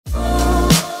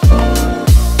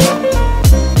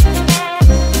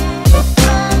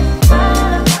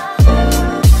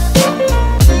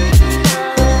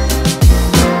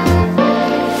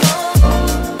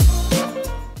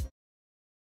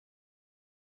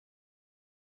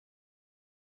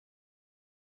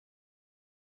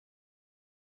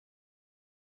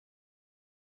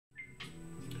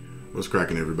What's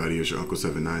cracking, everybody? It's your Uncle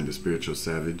 79, the spiritual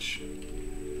savage,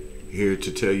 here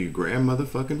to tell you grand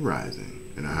motherfucking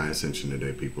rising and a high ascension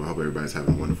today, people. I hope everybody's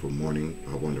having a wonderful morning,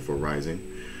 a wonderful rising.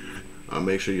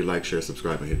 Make sure you like, share,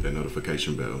 subscribe, and hit that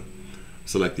notification bell.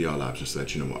 Select the all options so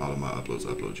that you know when all of my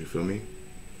uploads, you feel me?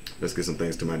 Let's give some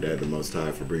thanks to my dad, the Most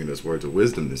High, for bringing us words of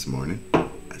wisdom this morning.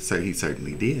 I say he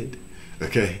certainly did,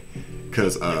 okay?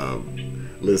 Because,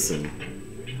 listen,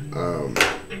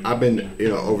 I've been,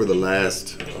 over the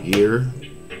last year,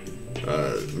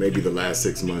 maybe the last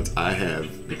 6 months, I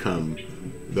have become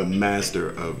the master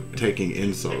of taking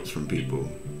insults from people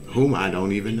whom I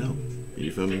don't even know.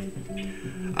 You feel me?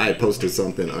 I had posted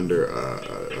something under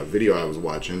a video I was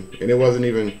watching, and it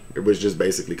was just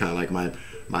basically kind of like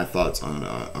my thoughts on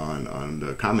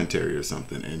the commentary or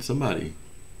something, and somebody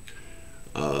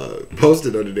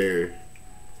posted under there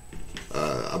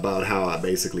about how I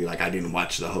basically, like, I didn't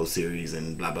watch the whole series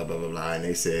and blah blah blah blah blah, and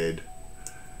they said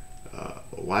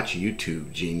watch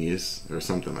YouTube, genius, or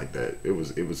something like that. It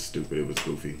was stupid, it was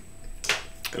goofy,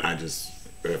 and I just,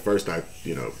 at first,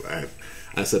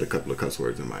 I said a couple of cuss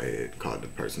words in my head, called the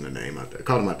person a name out there,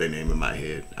 called them out their name in my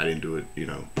head. I didn't do it,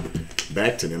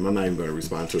 back to them. I'm not even going to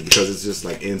respond to it because it's just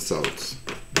like insults.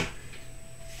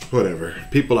 Whatever.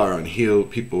 People are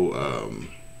unhealed. People,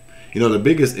 the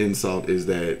biggest insult is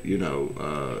that,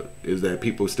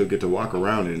 people still get to walk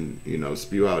around and,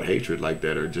 spew out hatred like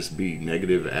that, or just be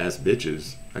negative ass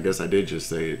bitches. I guess I did just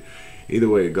say it. Either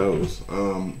way it goes.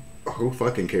 Who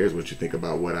fucking cares what you think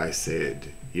about what I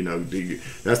said?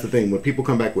 That's the thing. When people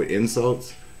come back with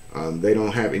insults, they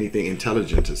don't have anything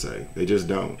intelligent to say. They just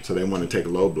don't. So they want to take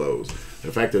low blows.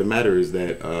 The fact of the matter is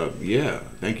that, yeah,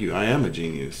 thank you. I am a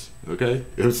genius. Okay?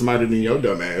 I'm smarter than your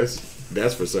dumb ass.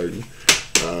 That's for certain.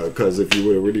 Because if you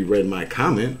would have really read my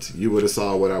comment, you would have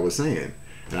saw what I was saying.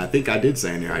 And I think I did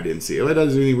say in there I didn't see it. Well, it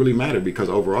doesn't really matter because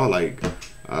overall, like,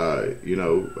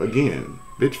 again,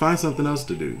 bitch, find something else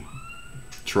to do.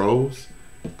 Trolls.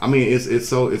 I mean, it's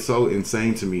so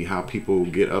insane to me how people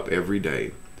get up every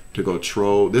day to go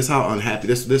troll. This is how unhappy.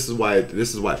 This is why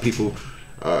people,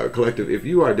 collective. If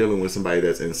you are dealing with somebody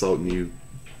that's insulting you,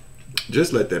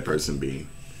 just let that person be.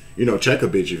 Check a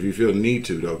bitch if you feel the need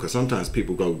to, though, because sometimes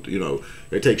people go,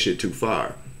 they take shit too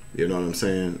far. You know what I'm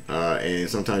saying? And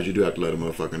sometimes you do have to let a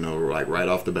motherfucker know, like, right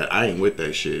off the bat, I ain't with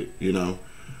that shit.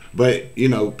 But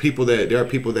there are people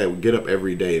that get up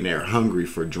every day and they're hungry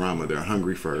for drama. They're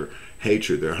hungry for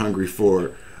hatred. They're hungry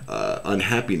for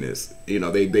unhappiness.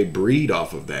 They breed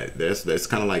off of that. That's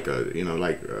kind of like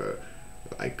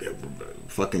like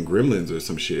fucking gremlins or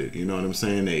some shit. You know what I'm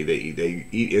saying? They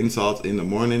eat insults in the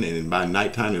morning, and by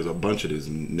nighttime there's a bunch of this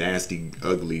nasty,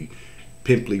 ugly,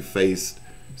 pimply faced,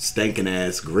 stinking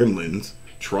ass gremlins,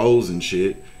 trolls and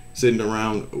shit, sitting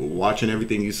around watching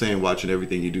everything you say and watching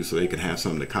everything you do so they can have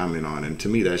something to comment on. And to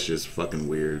me, that's just fucking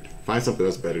weird. Find something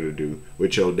else better to do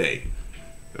with your day.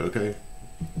 Okay?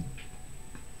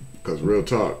 Because real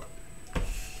talk,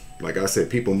 like I said,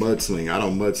 people mudsling. I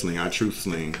don't mudsling, I truth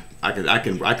sling. I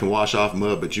can wash off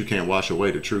mud, but you can't wash away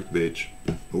the truth, bitch.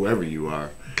 Whoever you are.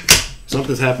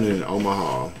 Something's happening in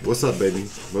Omaha. What's up, baby?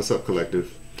 What's up,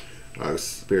 collective?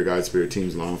 Spirit guides, spirit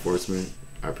teams, law enforcement.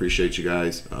 I appreciate you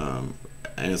guys.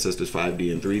 Ancestors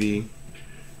 5D and 3D,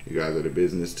 you guys are the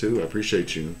business too. I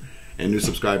appreciate you. And new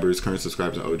subscribers, current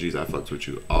subscribers, and OGs, I fucks with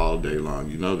you all day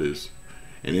long. You know this.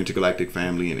 And intergalactic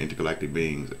family and intergalactic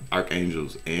beings,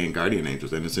 archangels and guardian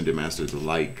angels and ascended masters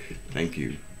alike. Thank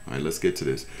you. All right, let's get to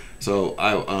this. So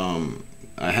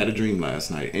I had a dream last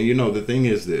night, and the thing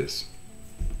is this.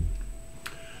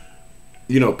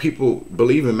 People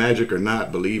believe in magic or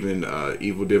not, believe in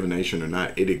evil divination or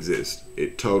not, it exists.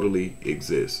 It totally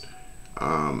exists.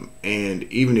 And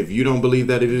even if you don't believe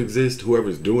that it exists,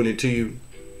 whoever's doing it to you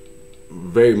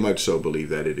very much so believe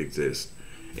that it exists.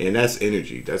 And that's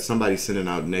energy. That's somebody sending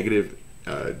out negative,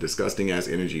 disgusting ass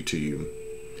energy to you,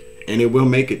 and it will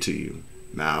make it to you.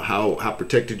 Now, how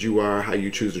protected you are, how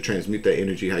you choose to transmute that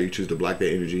energy, how you choose to block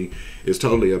that energy is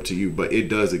totally up to you, but it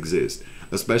does exist,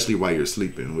 especially while you're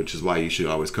sleeping, which is why you should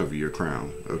always cover your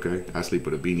crown. Okay? I sleep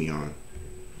with a beanie on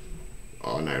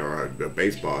all night, or a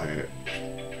baseball hat,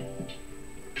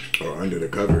 or under the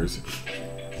covers.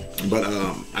 But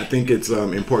I think it's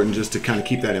important just to kind of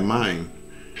keep that in mind,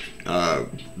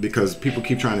 because people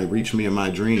keep trying to reach me in my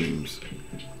dreams,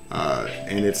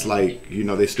 and it's like,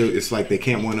 it's like they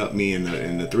can't one up me in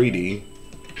the 3D,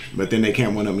 but then they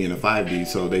can't one up me in the 5D,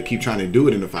 so they keep trying to do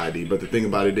it in the 5D. But the thing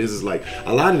about it is like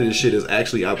a lot of this shit is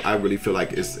actually, I really feel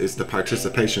like it's the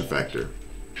participation factor.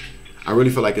 I really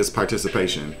feel like it's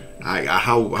participation.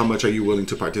 How much are you willing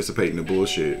to participate in the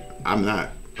bullshit? I'm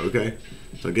not. Okay,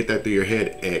 so get that through your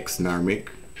head,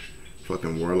 ex-narmic.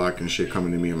 fucking warlock and shit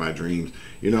coming to me in my dreams.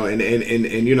 You know, and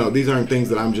you know, these aren't things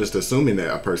that I'm just assuming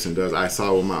that a person does. I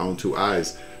saw with my own two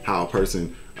eyes how a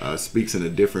person speaks in a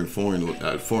different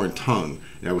foreign tongue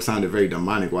that would sound very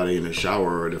demonic while they're in the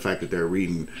shower, or the fact that they're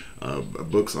reading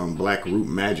books on black root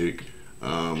magic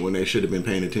when they should have been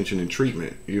paying attention in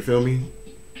treatment. You feel me?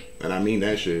 And I mean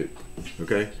that shit.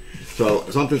 Okay? So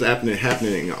something's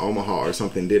happening in Omaha, or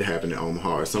something did happen in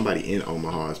Omaha, or somebody in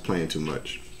Omaha is playing too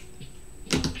much.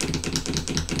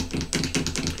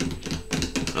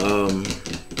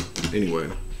 Anyway,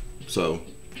 so,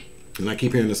 and I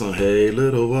keep hearing this song, hey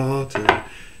little Walter,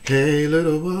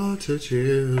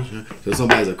 children. So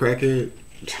somebody's a crackhead?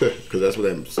 Because that's what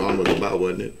that song was about,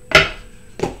 wasn't it?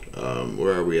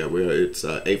 Where are we at? It's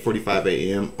 8:45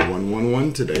 a.m.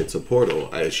 111 today. It's a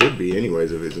portal. It should be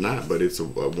anyways if it's not, but it's a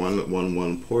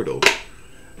 111 portal.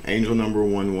 Angel number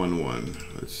 111.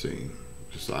 Let's see.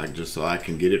 Just so I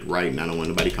can get it right, and I don't want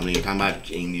nobody coming in talking about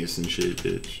genius and shit,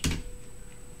 bitch.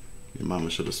 Your mama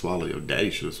should have swallowed. Your daddy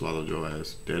should have swallowed your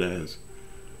ass. Dead ass.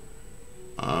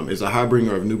 It's a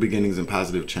harbinger of new beginnings and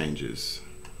positive changes.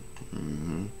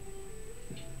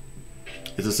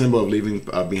 It's a symbol of leaving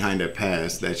behind a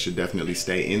past that should definitely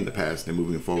stay in the past and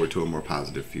moving forward to a more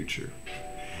positive future.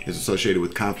 It's associated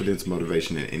with confidence,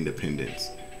 motivation, and independence.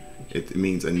 It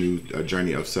means a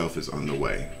journey of self is on the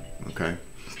way. Okay?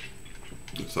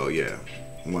 So yeah,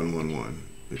 111.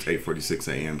 It's 8:46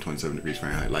 a.m., 27 degrees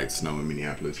Fahrenheit, light snow in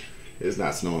Minneapolis. It's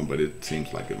not snowing, but it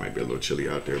seems like it might be a little chilly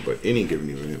out there. But any given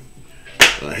event,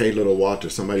 hey little Walter,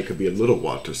 somebody could be a little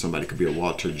Walter, somebody could be a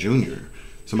Walter Jr.,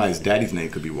 somebody's daddy's name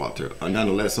could be Walter.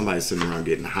 Nonetheless, somebody's sitting around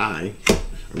getting high,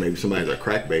 or maybe somebody's a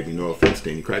crack baby. No offense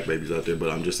to any crack babies out there, but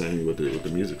I'm just saying what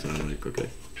the music sounds like. Okay.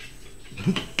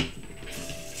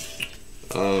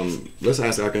 Let's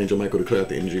ask Archangel Michael to clear out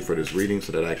the energy for this reading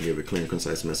so that I can give a clear and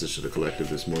concise message to the collective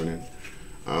this morning.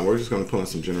 We're just going to pull in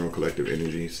some general collective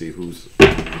energy, see who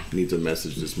needs a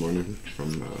message this morning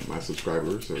from my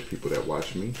subscribers or people that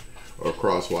watch me, or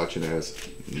cross-watching as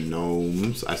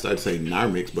gnomes. I started saying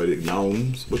narmics, but it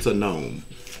gnomes. What's a gnome?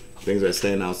 Things that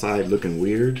stand outside looking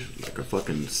weird, like a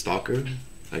fucking stalker,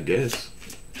 I guess.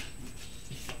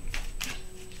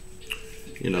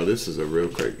 You know, this is a real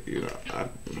crazy, you know, I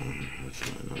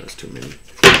know that's too many.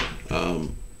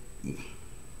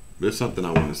 There's something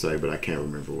I want to say, but I can't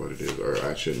remember what it is, or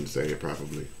I shouldn't say it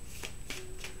probably.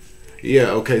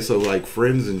 Yeah, okay, so like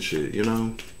friends and shit, you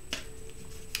know?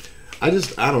 I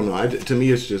don't know. To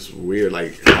me, it's just weird,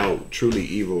 like how truly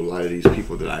evil a lot of these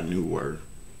people that I knew were.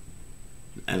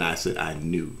 And I said I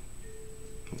knew.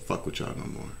 Don't fuck with y'all no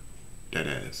more. That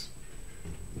ass.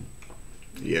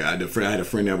 Yeah, I had a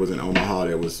friend that was in Omaha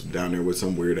that was down there with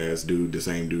some weird ass dude, the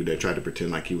same dude that tried to pretend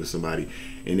like he was somebody,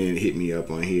 and then hit me up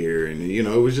on here, and you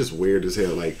know, it was just weird as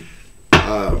hell. Like,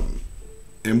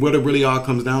 and what it really all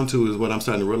comes down to is what I'm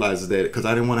starting to realize is that because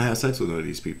I didn't want to have sex with none of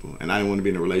these people, and I didn't want to be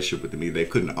in a relationship with them. They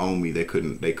couldn't own me. They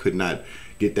could not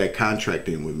get that contract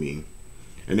in with me,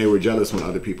 and they were jealous when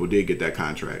other people did get that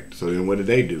contract. So then what did?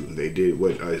 They did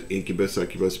what incubus,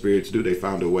 succubus spirits do. They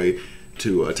found a way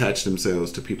to attach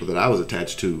themselves to people that I was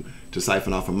attached to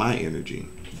siphon off of my energy.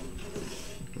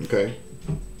 Okay?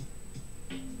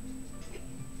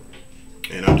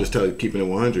 And I'm just keeping it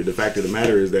 100. The fact of the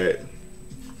matter is that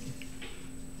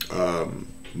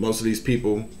most of these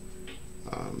people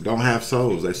don't have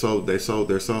souls. They sold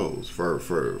their souls for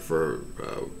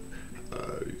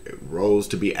roles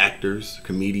to be actors,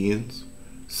 comedians,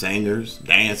 singers,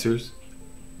 dancers,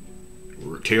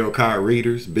 tarot card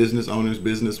readers, business owners,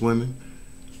 business women.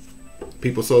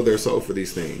 People sold their soul for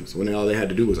these things when all they had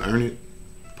to do was earn it,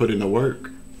 put in the work,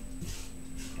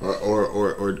 or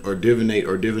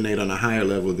divinate on a higher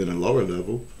level than a lower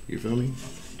level. You feel me?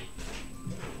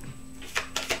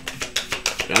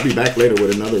 I'll be back later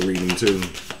with another reading too,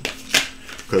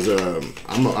 because I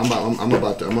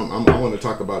want to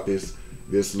talk about this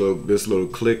little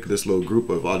clique, this little group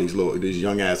of all these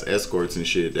young ass escorts and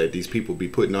shit that these people be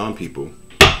putting on people.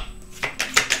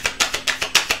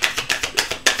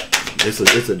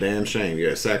 It's a damn shame.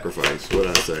 Yeah, sacrifice. What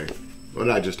did I say? What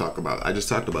did I just talk about? I just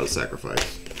talked about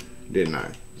sacrifice, didn't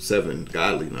I? 7,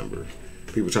 godly number.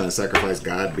 People trying to sacrifice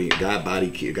God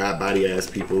body ass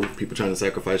people. People trying to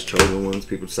sacrifice chosen ones.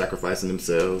 People sacrificing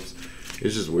themselves.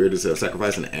 It's just weird as hell.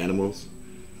 Sacrificing animals.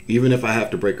 Even if I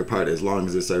have to break apart, as long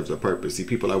as it serves a purpose. See,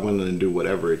 people are willing to do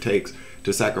whatever it takes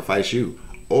to sacrifice you.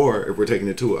 Or if we're taking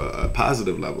it to a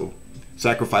positive level,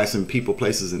 sacrificing people,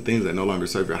 places, and things that no longer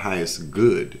serve your highest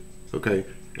good. Okay?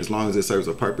 As long as it serves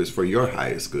a purpose for your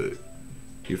highest good.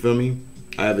 You feel me?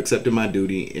 I have accepted my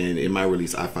duty, and in my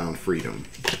release, I found freedom.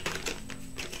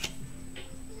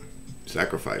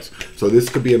 Sacrifice. So this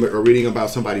could be a reading about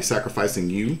somebody sacrificing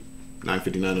you,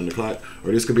 9:59 on the clock,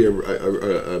 or this could be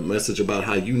a message about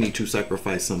how you need to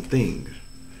sacrifice something.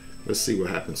 Let's see what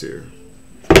happens here.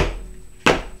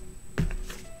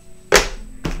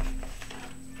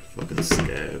 Fucking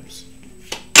scabs.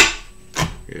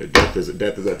 Yeah, death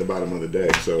is at the bottom of the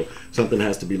deck. So something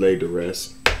has to be laid to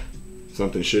rest.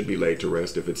 Something should be laid to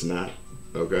rest if it's not.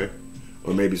 Okay?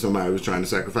 Or maybe somebody was trying to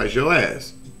sacrifice your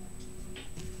ass.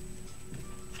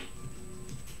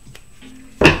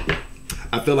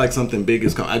 I feel like something big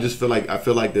is coming. I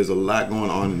feel like there's a lot going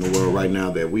on in the world right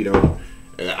now that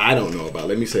I don't know about.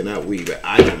 Let me say not we, but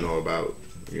I don't know about.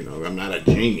 You know, I'm not a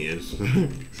genius.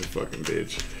 It's a fucking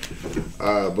bitch.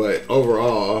 But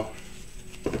overall,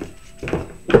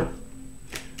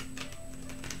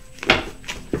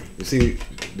 you see,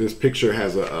 this picture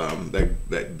has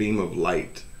that beam of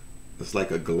light. It's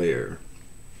like a glare,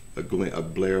 a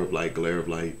glare of light,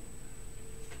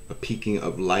 a peaking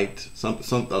of light.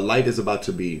 A light is about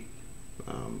to be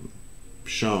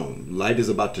shown. Light is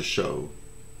about to show.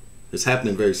 It's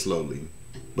happening very slowly,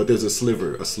 but there's a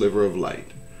sliver of light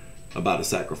about a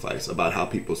sacrifice, about how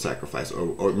people sacrifice,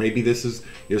 or maybe this is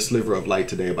your sliver of light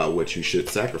today about what you should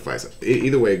sacrifice.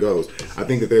 Either way it goes, I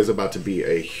think that there's about to be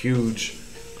a huge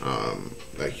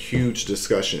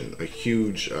discussion, a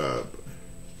huge, I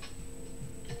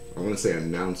want to say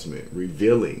announcement,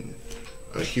 revealing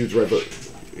a huge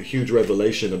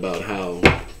revelation about how,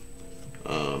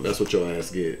 that's what your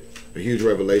ass get, a huge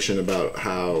revelation about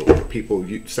how people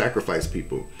sacrifice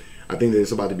people. I think that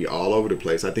it's about to be all over the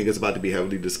place. I think it's about to be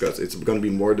heavily discussed. It's going to be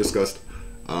more discussed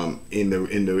in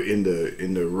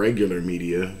the regular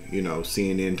media, you know,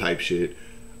 CNN type shit,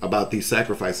 about these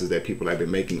sacrifices that people have been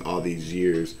making all these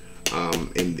years. Yeah,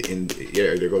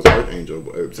 there goes Earth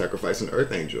Angel, sacrificing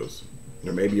Earth Angels.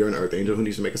 Or maybe you're an Earth Angel who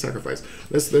needs to make a sacrifice.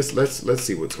 Let's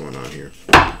see what's going on here.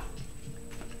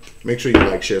 Make sure you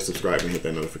like, share, subscribe, and hit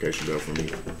that notification bell for me.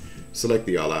 Select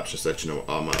the all option so that you know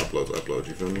all my uploads.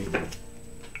 You feel me?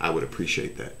 I would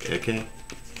appreciate that. Okay.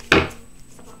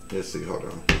 Let's see. Hold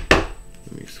on.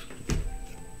 Let me.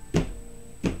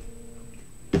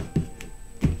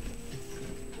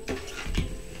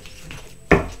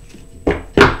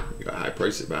 You got High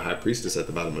Priestess at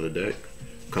the bottom of the deck.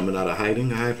 Coming out of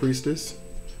hiding, a High Priestess.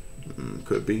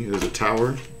 Could be. There's a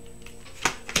Tower.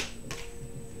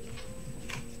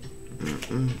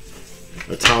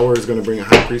 A Tower is going to bring a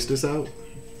High Priestess out.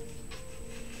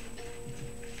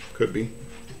 Could be.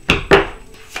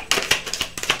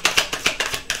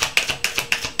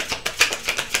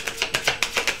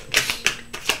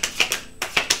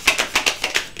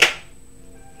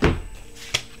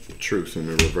 Truce in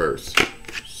the reverse.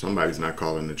 Somebody's not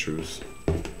calling the truce.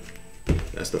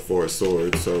 That's the Four of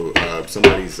Swords. So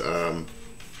somebody's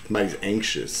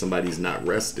anxious. Somebody's not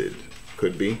rested.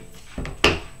 Could be.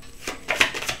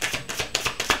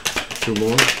 Two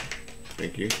more.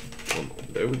 Thank you.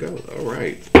 There we go. All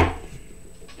right.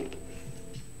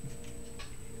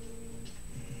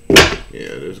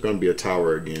 Yeah, there's going to be a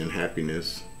Tower again.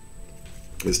 Happiness.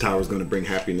 This Tower is going to bring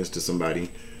happiness to somebody.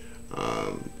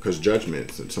 Because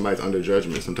judgment, somebody's under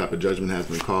judgment, some type of judgment has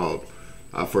been called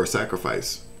for a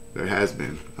sacrifice. There has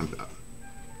been,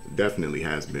 definitely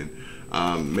has been.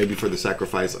 Maybe for the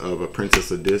sacrifice of a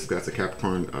Princess of Disc, that's a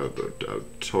Capricorn, a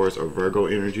Taurus or Virgo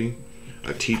energy.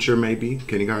 A teacher, maybe,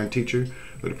 kindergarten teacher.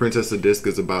 But the Princess of Disc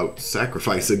is about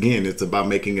sacrifice again. It's about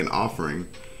making an offering.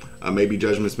 Maybe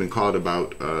judgment's been called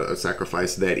about a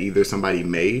sacrifice that either somebody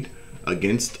made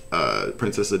against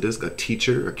Princess of Disc, a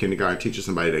teacher, a kindergarten teacher,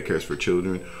 somebody that cares for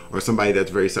children, or somebody that's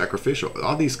very sacrificial.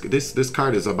 All these, this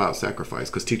card is about sacrifice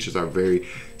because teachers are very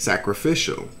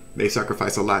sacrificial. They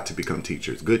sacrifice a lot to become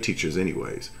teachers, good teachers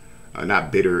anyways,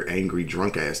 not bitter, angry,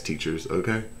 drunk ass teachers.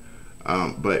 Okay,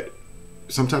 but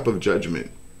some type of judgment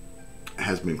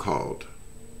has been called,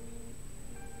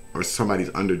 or somebody's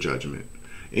under judgment.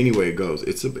 Anyway, it goes.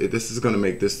 This is going to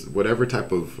make this, whatever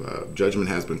type of judgment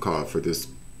has been called for this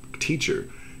teacher,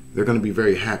 they're going to be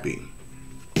very happy.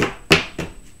 All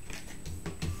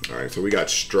right, so we got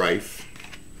strife,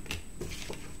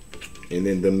 and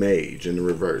then the Mage in the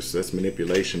reverse. That's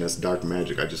manipulation. That's dark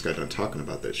magic. I just got done talking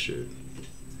about that shit.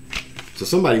 So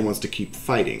somebody wants to keep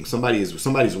fighting.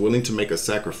 Somebody's willing to make a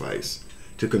sacrifice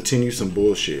to continue some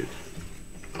bullshit,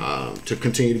 to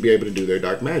continue to be able to do their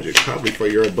dark magic, probably for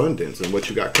your abundance and what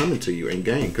you got coming to you and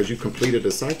gain, because you completed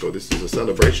a cycle. This is a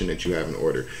celebration that you have in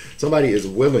order. Somebody is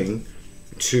willing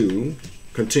to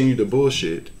continue the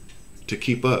bullshit to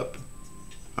keep up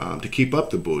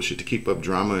the bullshit, to keep up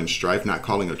drama and strife, not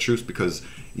calling a truce, because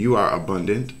you are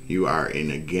abundant. You are in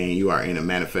a gain. You are in a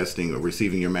manifesting or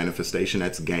receiving your manifestation.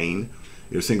 That's gain.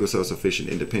 You're single, self-sufficient,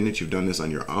 independent. You've done this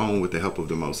on your own with the help of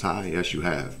the Most High. Yes, you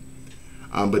have.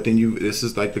 But then this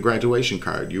is like the graduation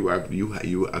card.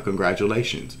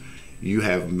 Congratulations. You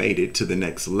have made it to the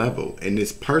next level. And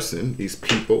this person, these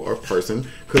people or person,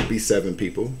 could be 7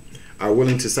 people, are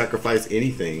willing to sacrifice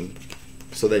anything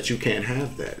so that you can't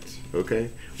have that.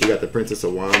 Okay? We got the Princess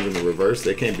of Wands in the reverse.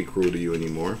 They can't be cruel to you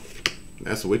anymore.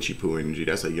 That's witchy poo energy.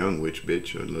 That's a young witch,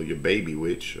 bitch. Or your baby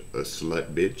witch. A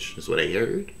slut, bitch. That's what I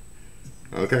heard.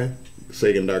 Okay?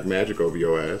 Sagan dark magic over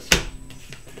your ass.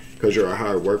 Because you're a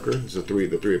hard worker. It's the three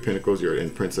of Pentacles. You're in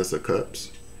Princess of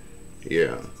Cups.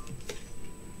 Yeah.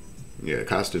 Yeah,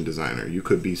 costume designer. You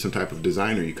could be some type of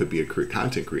designer. You could be a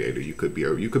content creator. You could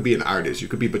be an artist.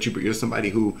 But you're somebody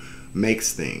who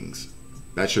makes things.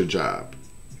 That's your job.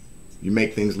 You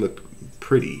make things look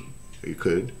pretty. You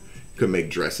could make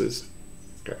dresses.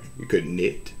 Okay. You could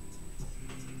knit.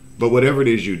 But whatever it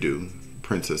is you do,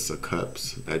 Princess of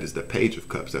Cups, that is the Page of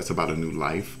Cups. That's about a new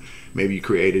life. Maybe you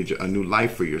created a new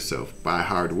life for yourself by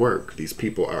hard work. These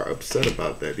people are upset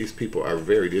about that. These people are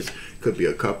this could be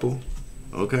a couple,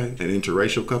 okay? An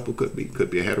interracial couple, could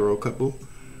be a hetero couple,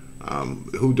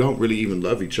 who don't really even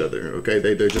love each other, okay?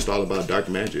 They're just all about dark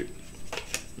magic.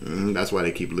 That's why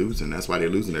they keep losing. That's why they're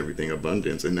losing everything,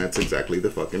 abundance. And that's exactly the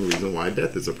fucking reason why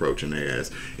death is approaching their ass.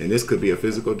 And this could be a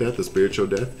physical death, a spiritual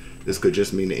death. This could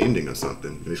just mean the ending of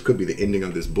something. This could be the ending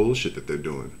of this bullshit that they're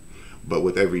doing. But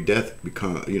with every death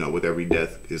with every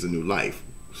death is a new life.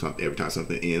 Every time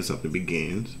something ends, something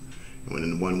begins. And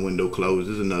when one window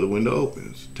closes, another window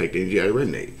opens. Take the energy out of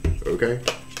resonate. Okay?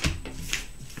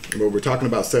 But we're talking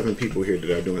about 7 people here that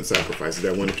are doing sacrifices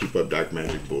that want to keep up dark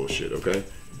magic bullshit, okay?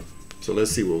 So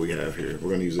let's see what we have here. We're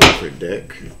going to use a different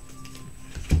deck.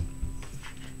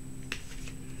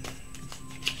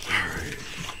 Alright.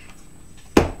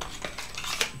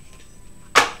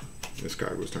 This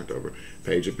card was turned over.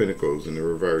 Page of Pentacles in the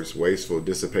reverse. Wasteful,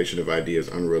 dissipation of ideas,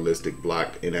 unrealistic,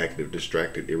 blocked, inactive,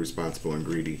 distracted, irresponsible, and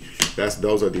greedy.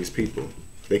 Those are these people.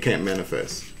 They can't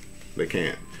manifest. They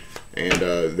can't. And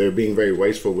they're being very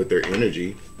wasteful with their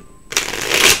energy.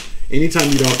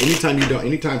 Anytime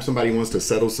somebody wants to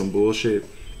settle some bullshit,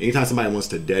 anytime somebody wants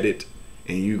to debt it,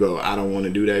 and you go, I don't want to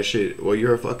do that shit, well,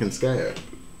 you're a fucking scab,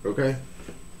 okay?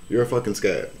 You're a fucking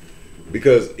scab.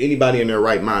 Because anybody in their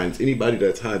right minds, anybody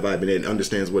that's high vibing and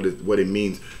understands what it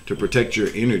means to protect your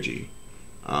energy,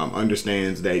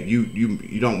 understands that you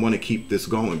don't want to keep this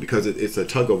going, because it's a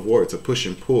tug of war, it's a push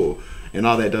and pull, and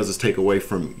all that does is take away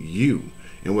from you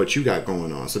and what you got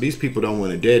going on. So these people don't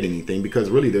want to dead anything, because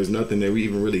really there's nothing they're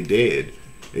even really dead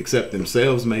except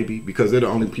themselves, maybe, because they're the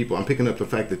only people. I'm picking up the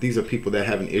fact that these are people that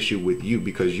have an issue with you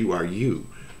because you are you.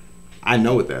 I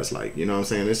know what that's like. You know what I'm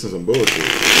saying? This is some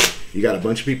bullshit. You got a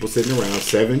bunch of people sitting around,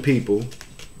 7 people,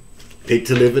 pick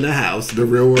to live in a house, the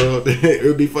real world. It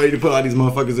would be funny to put all these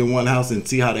motherfuckers in one house and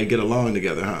see how they get along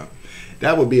together, huh?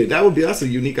 That's a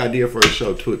unique idea for a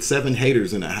show, to put 7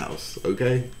 haters in a house,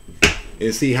 okay?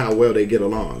 And see how well they get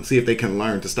along. See if they can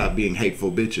learn to stop being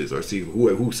hateful bitches, or see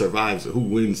who survives, who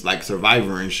wins, like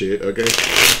Survivor and shit, okay?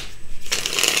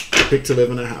 Pick to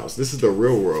live in a house. This is the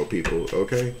real world, people,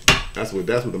 okay? That's what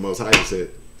the Most High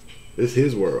said. This is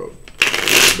his world.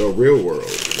 The real world.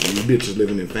 And you bitches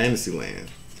living in fantasy land.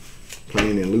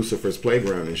 Playing in Lucifer's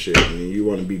playground and shit. And you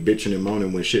want to be bitching and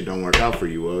moaning when shit don't work out for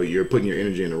you. Well, you're putting your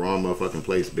energy in the wrong motherfucking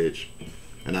place, bitch.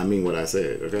 And I mean what I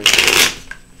said, okay?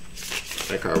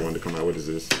 That card wanted to come out. What is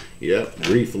this? Yep.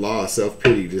 Grief, loss,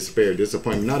 self-pity, despair,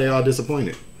 disappointment. Now they're all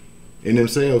disappointed in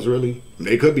themselves, really.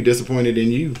 They could be disappointed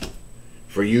in you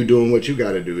for you doing what you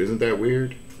got to do. Isn't that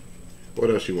weird? What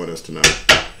else you want us to know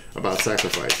about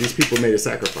sacrifice? These people made a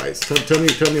sacrifice. Tell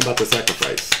me about the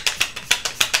sacrifice.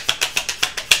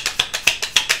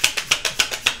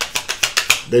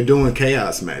 They're doing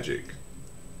chaos magic.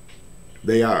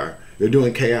 They are. They're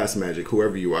doing chaos magic,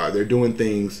 whoever you are. They're doing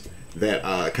things that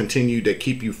that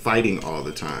keep you fighting all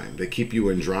the time. They keep you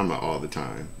in drama all the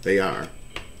time. They are.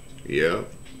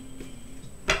 Yep.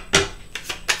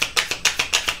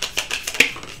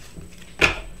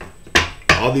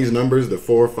 All these numbers, the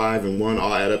 4, 5, and 1,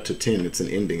 all add up to 10. It's an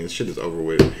ending. This shit is over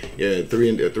with. Yeah,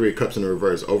 3 of Cups in the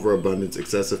reverse. Overabundance,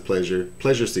 excessive pleasure,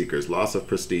 pleasure seekers, loss of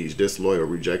prestige, disloyal,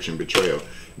 rejection, betrayal.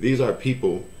 These are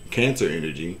people, Cancer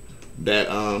energy, that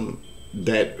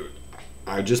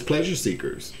are just pleasure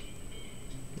seekers.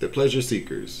 They're pleasure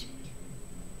seekers.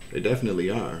 They definitely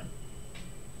are.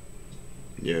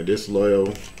 Yeah,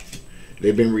 disloyal.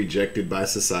 They've been rejected by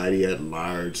society at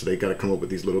large, so they got to come up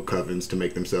with these little covens to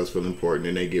make themselves feel important,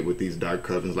 and they get with these dark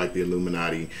covens like the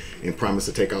Illuminati and promise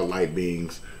to take out light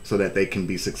beings so that they can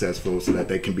be successful, so that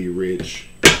they can be rich.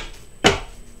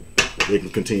 They can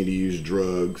continue to use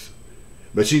drugs.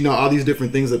 But you know, all these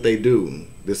different things that they do,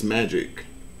 this magic,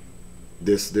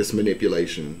 this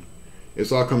manipulation,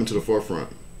 it's all coming to the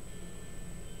forefront.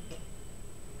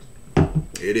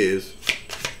 It is.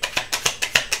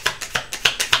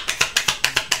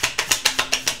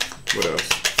 What else?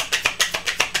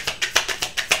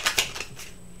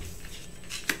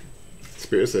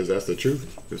 Spirit says that's the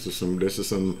truth. This is some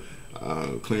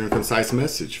clear and concise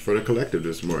message for the collective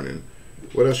this morning.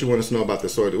 What else you want us to know about the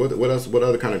sword? What else? What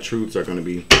other kind of truths are going to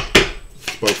be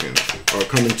spoken or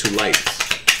coming to light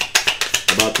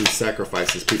about these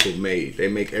sacrifices people made? They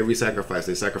make every sacrifice.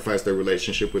 They sacrifice their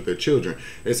relationship with their children.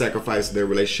 They sacrifice their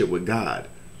relationship with God.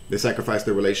 They sacrifice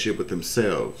their relationship with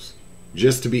themselves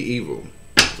just to be evil.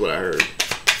 That's what I heard.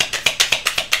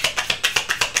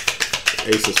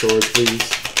 Ace of Swords, please.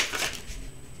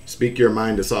 Speak your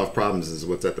mind to solve problems is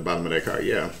what's at the bottom of that card.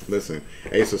 Yeah, listen.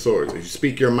 Ace of Swords. If you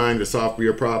speak your mind to solve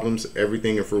your problems,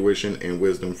 everything in fruition and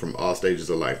wisdom from all stages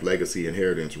of life. Legacy,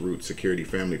 inheritance, root, security,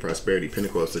 family, prosperity,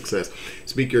 pinnacle of success.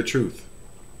 Speak your truth.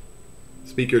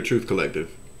 Speak your truth,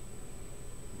 collective.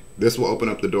 This will open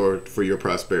up the door for your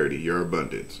prosperity, your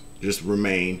abundance. Just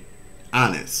remain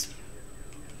honest.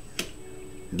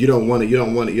 You don't want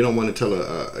to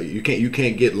tell you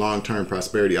can't get long-term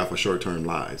prosperity off of short-term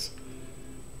lies.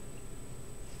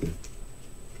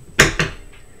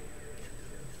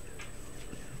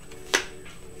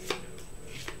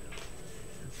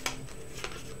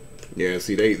 Yeah,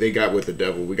 see, they got with the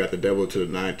devil. We got the devil to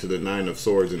the nine of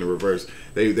swords in the reverse.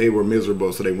 They were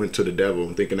miserable, so they went to the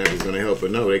devil thinking that was going to help.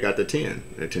 But no, they got the 10.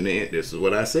 The 10 to end. This is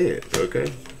what I said,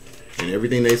 okay? And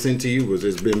everything they sent to you was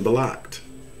just been blocked,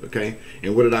 okay?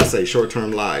 And what did I say?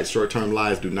 Short-term lies. Short-term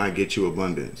lies do not get you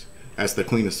abundance. That's the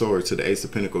Queen of Swords to the Ace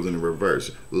of Pentacles in the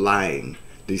reverse. Lying,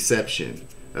 deception,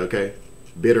 okay?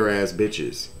 Bitter-ass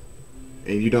bitches.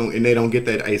 And they don't get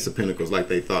that Ace of Pentacles like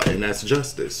they thought. And that's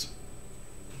justice.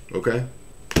 Okay,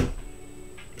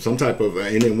 some type of,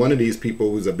 and then one of these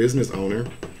people who's a business owner,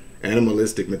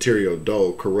 animalistic, material,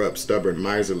 dull, corrupt, stubborn,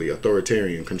 miserly,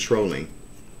 authoritarian, controlling.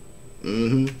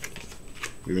 We've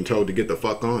been told to get the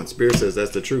fuck on. Spirit says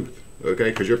that's the truth.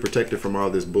 Okay, because you're protected from all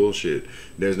this bullshit.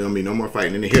 There's gonna be no more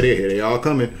fighting. And here they all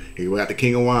coming. Here we got the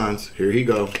King of Wands. Here he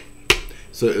go.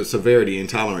 So severity,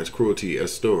 intolerance, cruelty,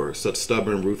 astor, such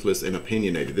stubborn, ruthless, and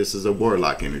opinionated. This is a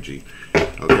warlock energy.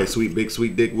 Okay,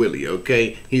 sweet dick Willie.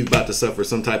 Okay, he's about to suffer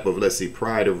some type of, let's see,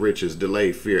 pride of riches,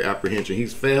 delay, fear, apprehension.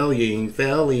 He's failing.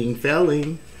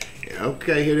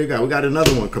 Okay, here they go. We got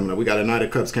another one coming up. We got a Knight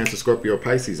of Cups, Cancer, Scorpio,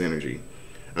 Pisces energy.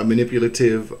 A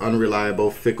manipulative, unreliable,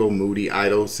 fickle, moody,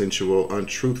 idle, sensual,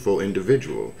 untruthful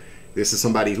individual. This is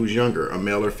somebody who's younger, a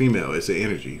male or female. It's an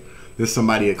energy. This is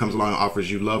somebody that comes along and offers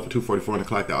you love at 2:44 on the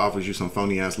clock, that offers you some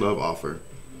phony ass love offer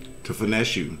to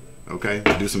finesse you, okay?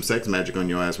 Do some sex magic on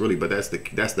your ass, really, but that's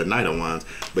the Knight of Wands.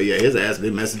 But yeah, his ass,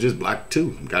 the messages blocked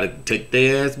too. Gotta take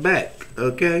their ass back,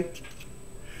 okay?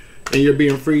 And you're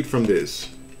being freed from this,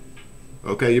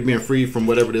 okay? You're being freed from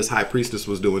whatever this High Priestess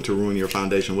was doing to ruin your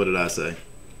foundation. What did I say?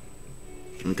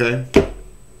 Okay?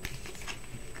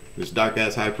 This dark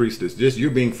ass High Priestess,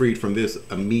 you're being freed from this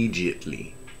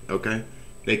immediately, okay?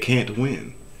 They can't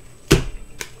win.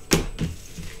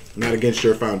 Not against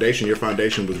your foundation. Your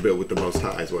foundation was built with the Most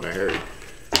High, is what I heard.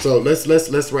 So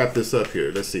let's wrap this up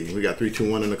here. Let's see. We got 3,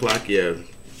 2, 1 on the clock. Yeah.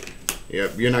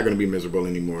 You're not going to be miserable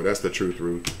anymore. That's the truth,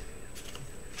 Ruth.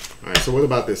 All right. So what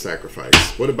about this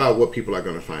sacrifice? What about what people are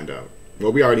going to find out?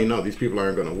 Well, we already know these people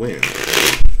aren't going to win.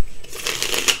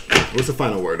 What's the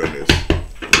final word on this?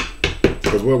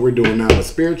 Because what we're doing now is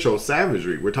spiritual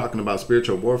savagery. We're talking about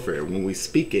spiritual warfare. When we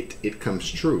speak it, it comes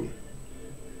true.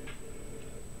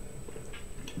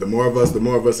 The more of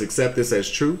us accept this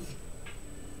as truth,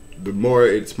 the more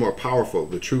it's more powerful.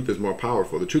 The truth is more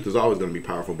powerful. The truth is always going to be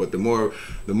powerful. But the more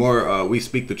we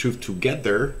speak the truth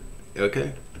together,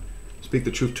 okay? Speak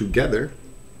the truth together,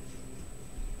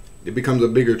 it becomes a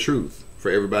bigger truth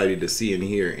for everybody to see and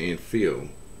hear and feel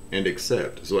and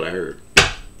accept, is what I heard.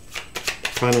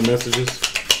 Final messages.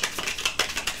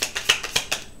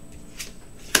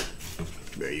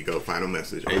 There you go. Final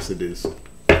message. Ace of this.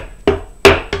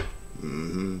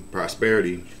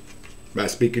 Prosperity. By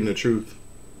speaking the truth.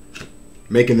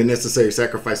 Making the necessary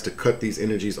sacrifice to cut these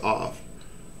energies off.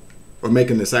 Or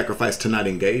making the sacrifice to not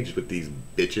engage with these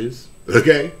bitches.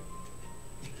 Okay?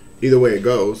 Either way it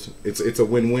goes, it's a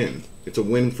win-win. It's a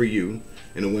win for you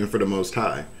and a win for the Most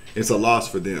High. It's a loss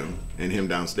for them and him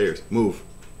downstairs. Move.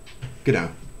 Get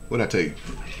down. What'd I tell you?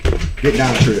 Get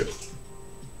down, Trip.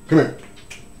 Come here.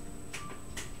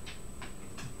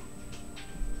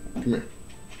 Come here.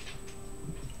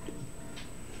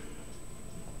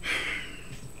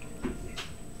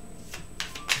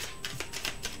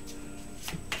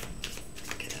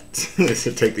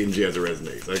 So take the energy as it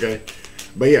resonates, okay?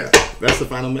 But yeah, that's the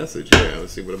final message. Yeah,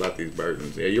 let's see, what about these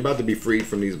burdens? Yeah, you're about to be freed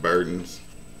from these burdens.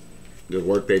 The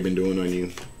work they've been doing on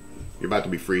you. You're about to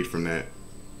be freed from that.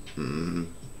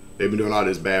 They've been doing all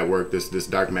this bad work, this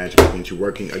dark magic against you,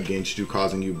 working against you,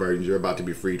 causing you burdens. You're about to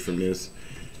be freed from this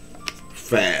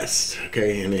fast.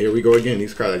 Okay, and here we go again.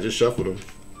 These cards, I just shuffled them.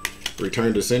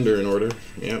 Return to sender in order.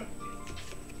 Yep.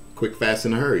 Quick, fast,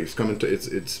 in a hurry. It's coming to,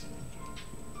 it's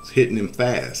hitting him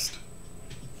fast.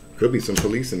 Could be some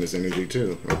police in this energy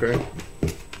too, okay?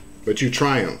 But you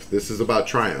triumph. This is about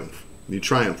triumph. You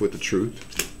triumph with the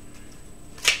truth.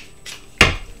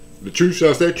 The truth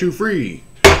shall set you free.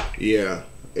 Yeah.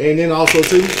 And then also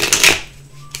too,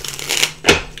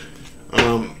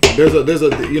 there's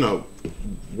a you know,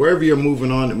 wherever you're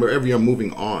moving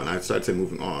on, I started saying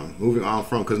moving on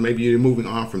from, because maybe you're moving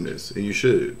on from this, and you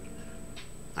should.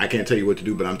 I can't tell you what to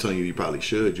do, but I'm telling you, you probably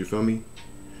should. You feel me?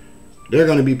 There are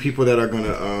going to be people that are going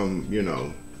to, you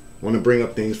know, want to bring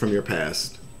up things from your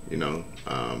past. You know,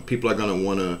 people are going to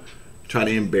want to try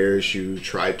to embarrass you,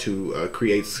 try to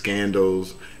create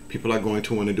scandals. People are going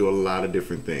to want to do a lot of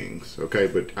different things. Okay,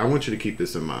 but I want you to keep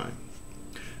this in mind.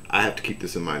 I have to keep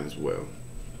this in mind as well.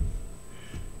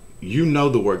 You know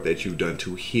the work that you've done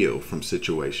to heal from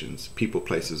situations, people,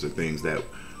 places, or things that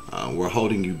were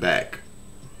holding you back.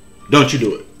 Don't you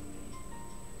do it.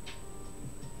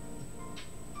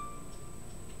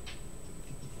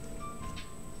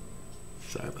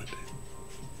 Sorry about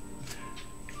that.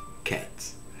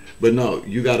 Cats. But no,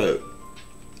 you gotta.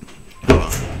 Hold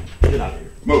on. Get out of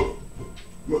here. Move.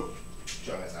 Move.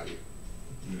 Show ass out of here.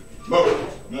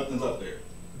 Move. Nothing's up there.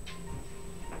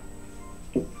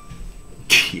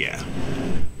 Yeah.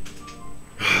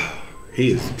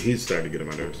 He's starting to get on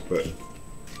my nerves. But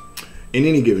in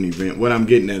any given event, what I'm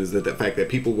getting at is that the fact that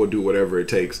people will do whatever it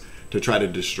takes to try to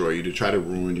destroy you, to try to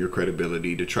ruin your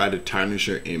credibility, to try to tarnish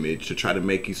your image, to try to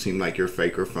make you seem like you're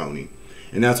fake or phony.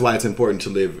 And that's why it's important to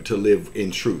live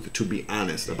in truth, to be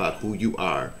honest about who you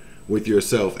are with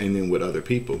yourself and then with other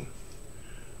people.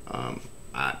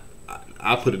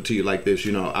 I put it to you like this,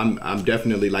 you know, I'm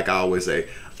definitely, like I always say,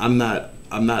 I'm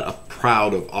not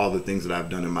proud of all the things that I've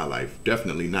done in my life.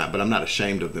 Definitely not, but I'm not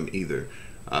ashamed of them either.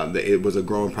 It was a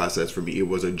growing process for me. It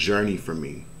was a journey for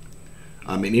me.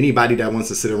 And anybody that wants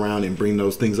to sit around and bring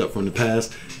those things up from the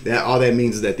past, that all that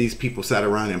means is that these people sat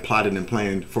around and plotted and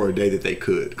planned for a day that they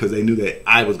could, because they knew that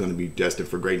I was going to be destined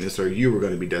for greatness, or you were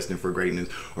going to be destined for greatness,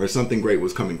 or something great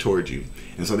was coming towards you.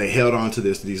 And so they held on to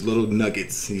these little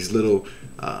nuggets, these little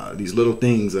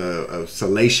things of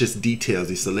salacious details,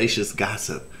 these salacious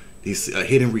gossip, these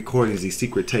hidden recordings, these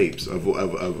secret tapes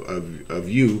of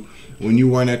you when you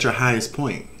weren't at your highest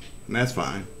point. And that's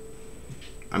fine.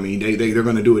 I mean, they're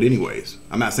going to do it anyways.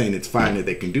 I'm not saying it's fine that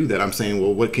they can do that. I'm saying,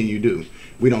 well, what can you do?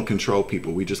 We don't control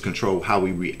people. We just control how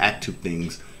we react to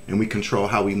things, and we control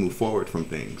how we move forward from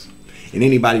things. And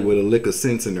anybody with a lick of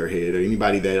sense in their head, or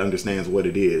anybody that understands what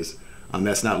it is,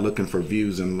 that's not looking for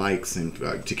views and likes and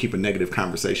to keep a negative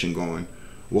conversation going,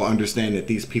 will understand that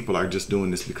these people are just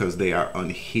doing this because they are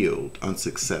unhealed,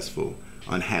 unsuccessful,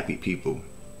 unhappy people.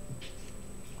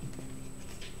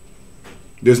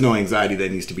 There's no anxiety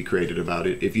that needs to be created about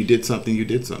it. If you did something, you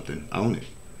did something. Own it.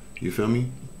 You feel me?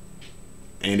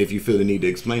 And if you feel the need to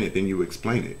explain it, then you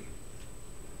explain it.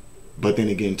 But then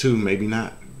again, too, maybe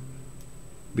not.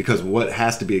 Because what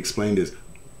has to be explained is,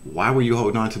 why were you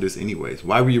holding on to this anyways?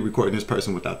 Why were you recording this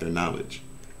person without their knowledge?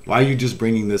 Why are you just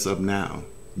bringing this up now?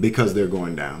 Because they're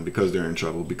going down, because they're in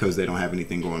trouble, because they don't have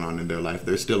anything going on in their life.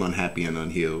 They're still unhappy and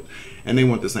unhealed. And they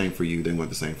want the same for you. They want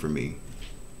the same for me.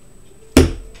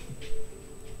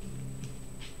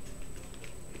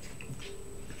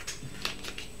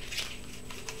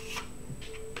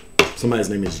 Somebody's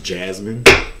name is Jasmine.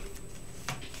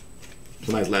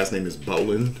 Somebody's last name is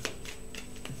Boland.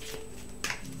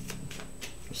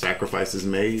 Sacrifice is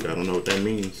made. I don't know what that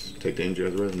means. Take the energy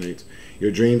as it resonates. Your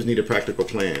dreams need a practical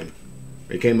plan.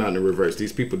 It came out in the reverse.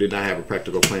 These people did not have a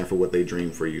practical plan for what they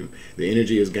dreamed for you. The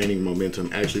energy is gaining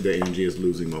momentum. Actually, the energy is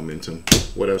losing momentum.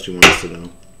 What else you want us to know?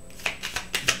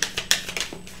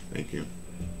 Thank you.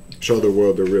 Show the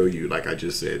world the real you, like I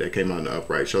just said. That came out in the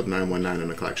upright. Show 919 on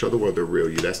the clock. Show the world the real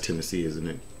you. That's Tennessee, isn't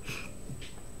it?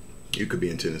 You could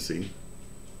be in Tennessee.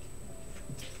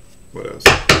 What else?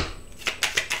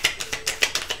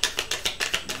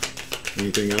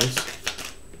 Anything else?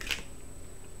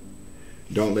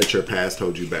 Don't let your past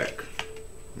hold you back.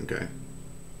 Okay.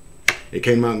 It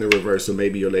came out in the reverse, so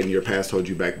maybe you're letting your past hold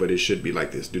you back, but it should be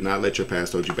like this. Do not let your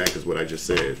past hold you back is what I just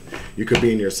said. You could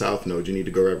be in your south node. You need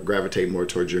to go gravitate more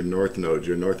towards your north node.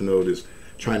 Your north node is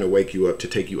trying to wake you up to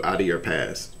take you out of your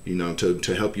past, you know,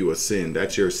 to help you ascend.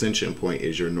 That's your ascension point,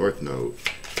 is your north node.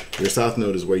 Your south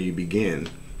node is where you begin.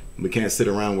 We can't sit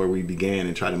around where we began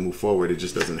and try to move forward. It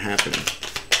just doesn't happen.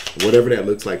 Whatever that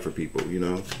looks like for people, you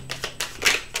know.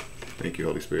 Thank you,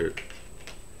 Holy Spirit.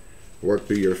 Work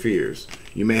through your fears.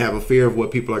 You may have a fear of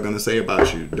what people are going to say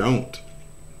about you. Don't.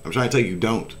 I'm trying to tell you,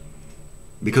 don't.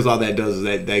 Because all that does is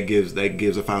that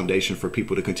gives a foundation for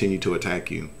people to continue to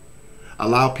attack you.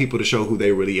 Allow people to show who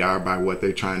they really are by what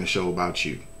they're trying to show about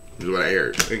you. This is what I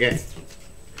heard. Okay.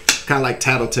 Kind of like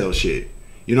tattletale shit.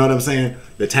 You know what I'm saying?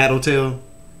 The tattletale,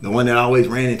 the one that always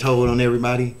ran and told on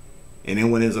everybody. And then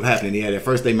what ends up happening, yeah, at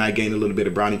first they might gain a little bit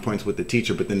of brownie points with the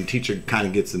teacher, but then the teacher kind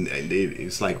of gets in, and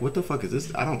it's like, what the fuck is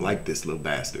this? I don't like this little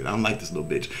bastard. I don't like this little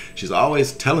bitch. She's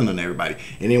always telling on everybody.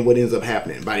 And then what ends up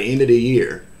happening, by the end of the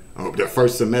year, or the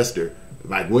first semester,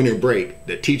 like winter break,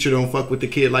 the teacher don't fuck with the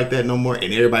kid like that no more,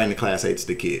 and everybody in the class hates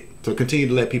the kid. So continue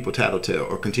to let people tattletale,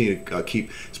 or continue to keep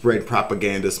spreading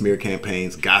propaganda, smear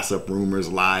campaigns, gossip, rumors,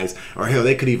 lies, or hell,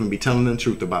 they could even be telling the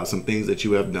truth about some things that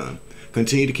you have done.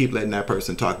 Continue to keep letting that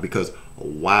person talk, because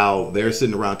while they're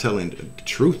sitting around telling the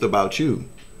truth about you,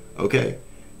 okay,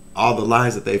 all the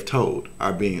lies that they've told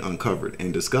are being uncovered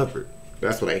and discovered.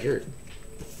 That's what I hear.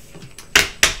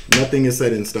 Nothing is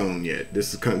set in stone yet.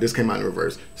 This came out in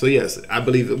reverse. So yes, I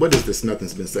believe. What is this?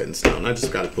 Nothing's been set in stone. I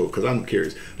just got to pull because I'm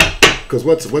curious. Because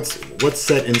what's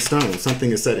set in stone?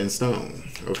 Something is set in stone.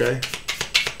 Okay.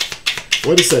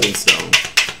 What is set in stone?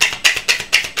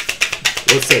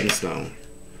 What's set in stone?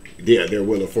 Yeah, their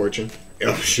wheel of fortune.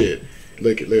 Oh shit.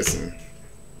 Listen.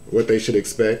 What they should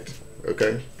expect.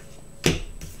 Okay.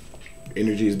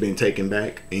 Energy is being taken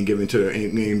back and given to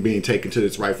and being taken to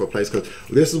its rightful place, because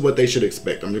this is what they should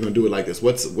expect. I'm just gonna do it like this.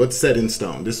 What's set in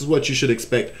stone? This is what you should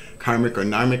expect. Karmic or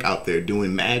narmic out there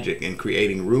doing magic and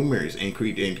creating rumors and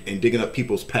digging up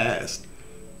people's past,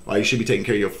 while you should be taking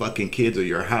care of your fucking kids or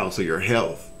your house or your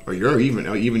health or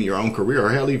even your own career, or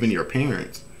hell, even your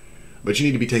parents. But you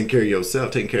need to be taking care of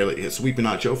yourself, taking care of sweeping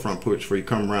out your front porch before you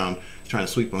come around trying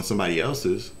to sweep on somebody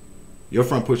else's. Your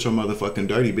front porch so motherfucking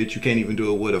dirty, bitch. You can't even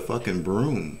do it with a fucking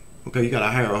broom. Okay, you gotta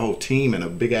hire a whole team and a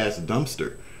big ass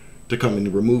dumpster to come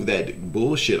and remove that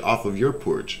bullshit off of your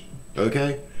porch.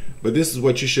 Okay, but this is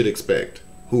what you should expect,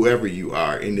 whoever you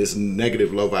are, in this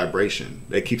negative low vibration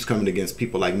that keeps coming against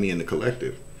people like me in the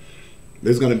collective.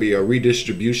 There's gonna be a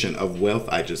redistribution of wealth,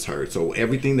 I just heard. So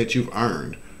everything that you've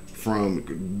earned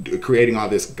from creating all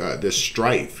this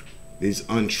strife, these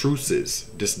untruths,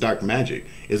 this dark magic,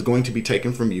 is going to be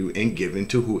taken from you and given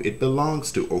to who it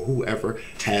belongs to, or whoever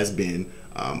has been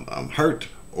hurt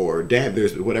or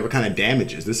there's whatever kind of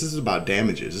damages. This is about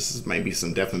damages. This is maybe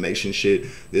some defamation shit.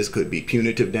 This could be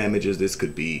punitive damages. This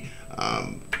could be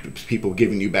people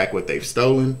giving you back what they've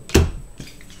stolen,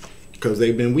 because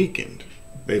they've been weakened.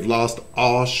 They've lost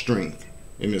all strength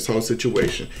in this whole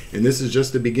situation. And this is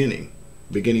just the beginning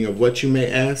of what you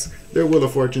may ask. Their wheel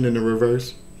of fortune in the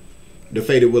reverse. The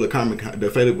fated wheel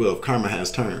of karma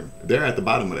has turned. They're at the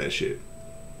bottom of that shit.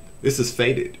 This is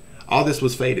fated. All this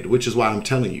was fated, which is why I'm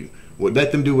telling you,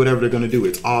 let them do whatever they're gonna do.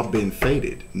 It's all been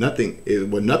fated. Nothing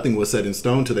was set in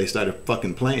stone till they started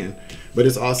fucking playing. But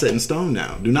it's all set in stone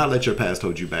now. Do not let your past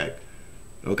hold you back.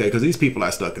 Okay, because these people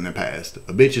are stuck in the past.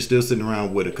 A bitch is still sitting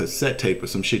around with a cassette tape of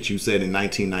some shit you said in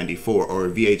 1994, or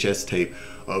a VHS tape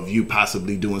of you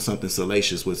possibly doing something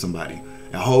salacious with somebody.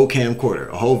 A whole camcorder,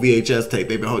 a whole VHS tape.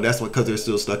 That's because they're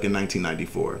still stuck in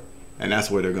 1994, and that's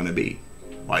where they're gonna be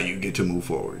while you get to move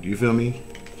forward. You feel me?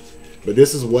 But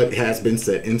this is what has been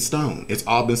set in stone. It's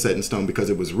all been set in stone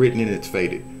because it was written and it's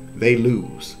fated. They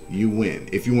lose, you win.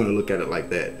 If you want to look at it like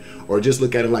that, or just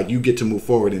look at it like you get to move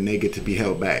forward and they get to be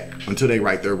held back until they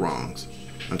right their wrongs,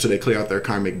 until they clear out their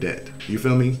karmic debt. You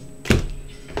feel me?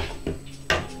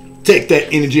 Take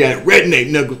that energy out,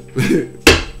 resonate, nigga.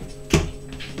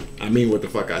 I mean what the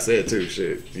fuck I said too.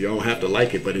 Shit, you don't have to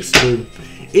like it, but it's true.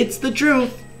 It's the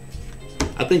truth.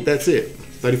 I think that's it.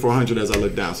 3,400 as I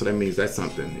look down, so that means that's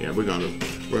something. Yeah, we're gonna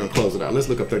close it out. Let's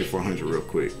look up 3,400 real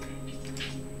quick.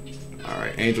 All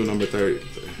right, angel number 30.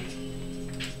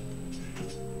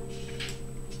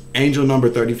 Angel number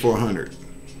 3,400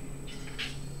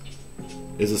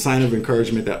 is a sign of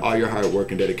encouragement that all your hard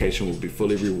work and dedication will be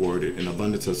fully rewarded, and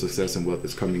abundance of success and wealth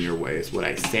is coming your way. It's what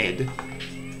I said.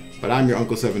 But I'm your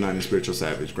Uncle 79 and Spiritual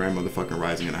Savage, Grand Motherfucking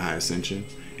Rising in a High Ascension.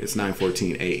 It's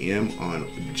 9:14 a.m. on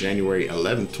January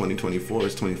 11th, 2024.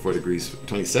 It's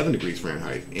 27 degrees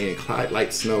Fahrenheit, and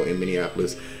light snow in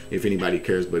Minneapolis, if anybody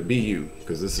cares, but be you,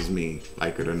 because this is me,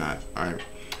 like it or not. All right.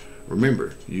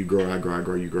 Remember, you grow, I grow, I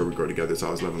grow, you grow, we grow together. It's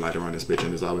always love and light around this bitch,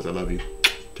 and as always, I love you.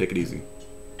 Take it easy.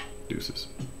 Deuces.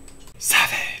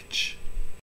 Savage.